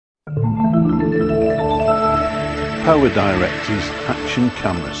Power Director's Action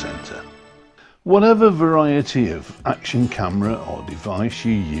Camera Center. Whatever variety of action camera or device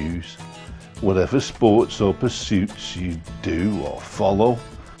you use, whatever sports or pursuits you do or follow,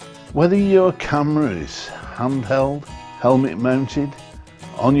 whether your camera is handheld, helmet mounted,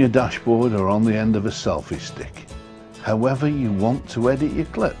 on your dashboard or on the end of a selfie stick, however you want to edit your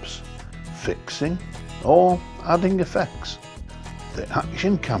clips, fixing or adding effects, the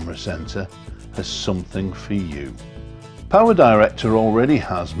Action Camera Center has something for you. Power Director already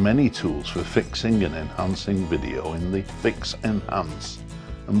has many tools for fixing and enhancing video in the Fix, Enhance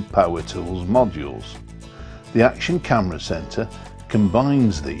and Power Tools modules. The Action Camera Center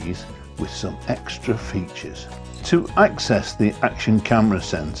combines these with some extra features. To access the Action Camera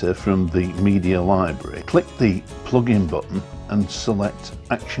Center from the Media Library, click the plugin button and select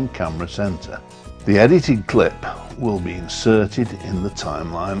Action Camera Center. The edited clip will be inserted in the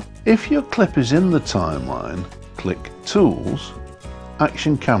timeline. If your clip is in the timeline, click Tools,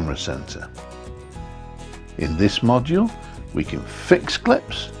 Action Camera Center. In this module, we can fix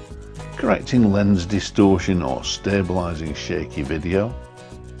clips, correcting lens distortion or stabilizing shaky video,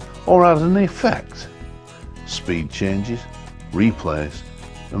 or add an effect, speed changes, replays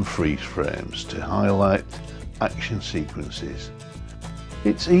and freeze frames to highlight action sequences.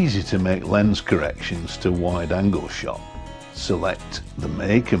 It's easy to make lens corrections to wide angle shot. Select the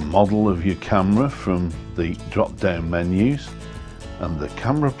make and model of your camera from the drop down menus and the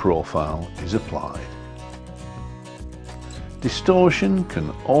camera profile is applied. Distortion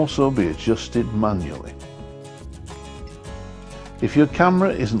can also be adjusted manually. If your camera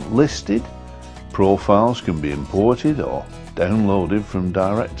isn't listed, profiles can be imported or downloaded from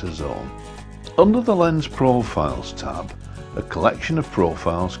Director Zone. Under the Lens Profiles tab, a collection of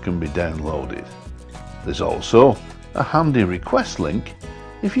profiles can be downloaded. There's also a handy request link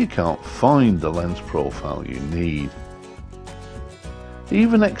if you can't find the lens profile you need.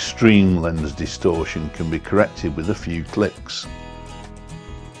 Even extreme lens distortion can be corrected with a few clicks.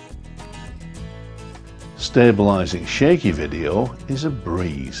 Stabilizing shaky video is a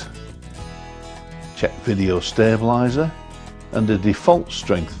breeze. Check Video Stabilizer and a default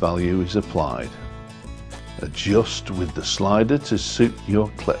strength value is applied. Adjust with the slider to suit your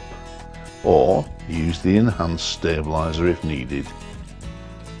clip, or use the enhanced stabilizer if needed.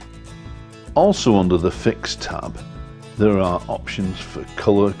 Also under the Fix tab, there are options for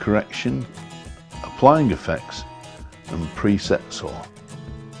color correction, applying effects and presets, or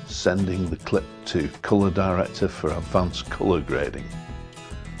sending the clip to Color Director for advanced color grading.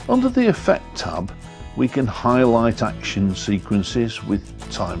 Under the Effect tab, we can highlight action sequences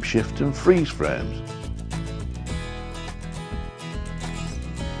with time shift and freeze frames.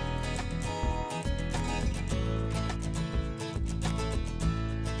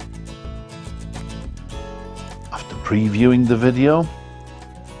 After previewing the video,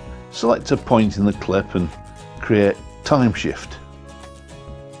 select a point in the clip and create time shift.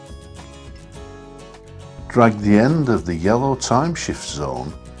 Drag the end of the yellow time shift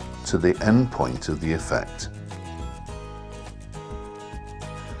zone to the end point of the effect.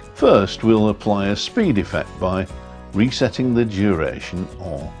 First, we'll apply a speed effect by resetting the duration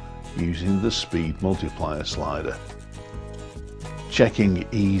or using the speed multiplier slider. Checking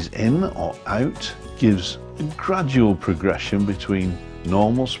ease in or out gives a gradual progression between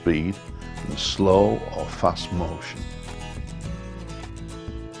normal speed and slow or fast motion.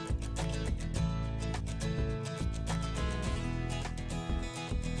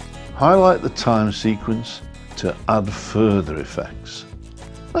 Highlight the time sequence to add further effects.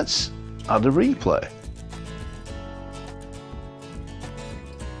 Let's add a replay.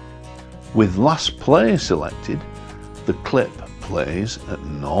 With last play selected, the clip plays at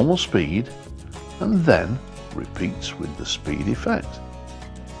normal speed and then repeats with the speed effect.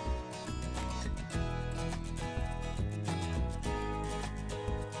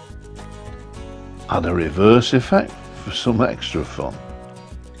 Add a reverse effect for some extra fun.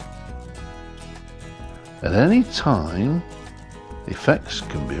 At any time, effects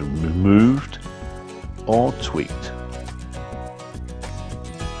can be removed or tweaked.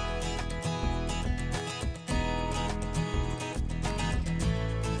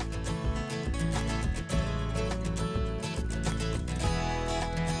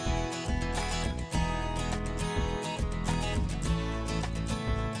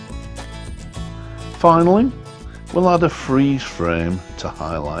 Finally, we'll add a freeze frame to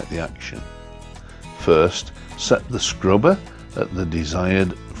highlight the action. First, set the scrubber at the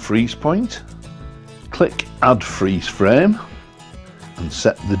desired freeze point. Click Add Freeze Frame and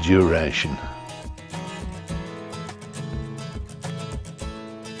set the duration.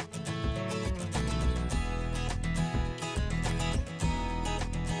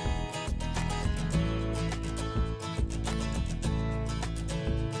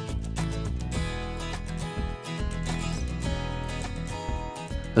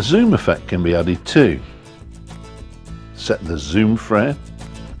 A zoom effect can be added too. Set the zoom frame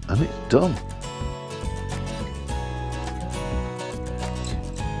and it's done.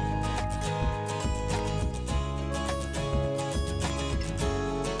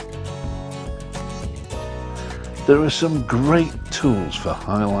 There are some great tools for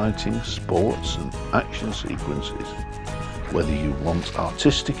highlighting sports and action sequences, whether you want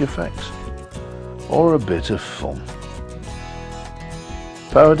artistic effects or a bit of fun.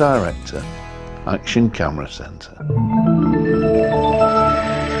 Power Director, Action Camera Center.